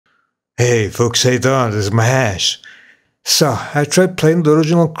Hey folks, how you doing? This is Mahesh. So, I tried playing the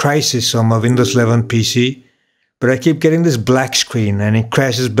original Crysis on my Windows 11 PC, but I keep getting this black screen and it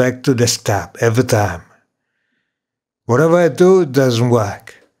crashes back to desktop every time. Whatever I do, it doesn't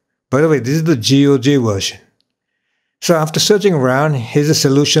work. By the way, this is the GOG version. So after searching around, here's a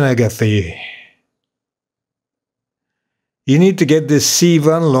solution I got for you. You need to get this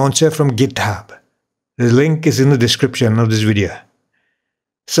C1 launcher from GitHub. The link is in the description of this video.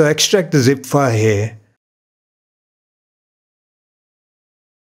 So extract the zip file here.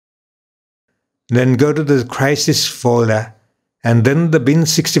 Then go to the Crysis folder and then the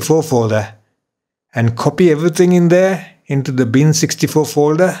bin64 folder and copy everything in there into the bin64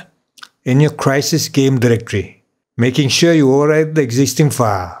 folder in your Crysis game directory, making sure you overwrite the existing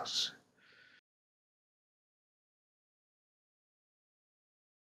files.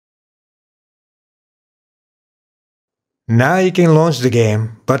 Now you can launch the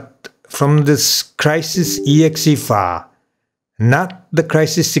game, but from this Crysis exe file, not the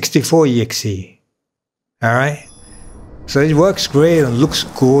Crysis 64 exe. Alright? So it works great and looks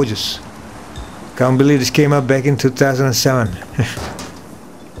gorgeous. Can't believe this came out back in 2007.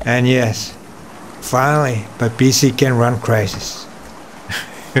 And yes, finally my PC can run Crysis.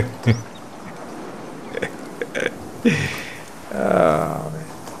 Oh,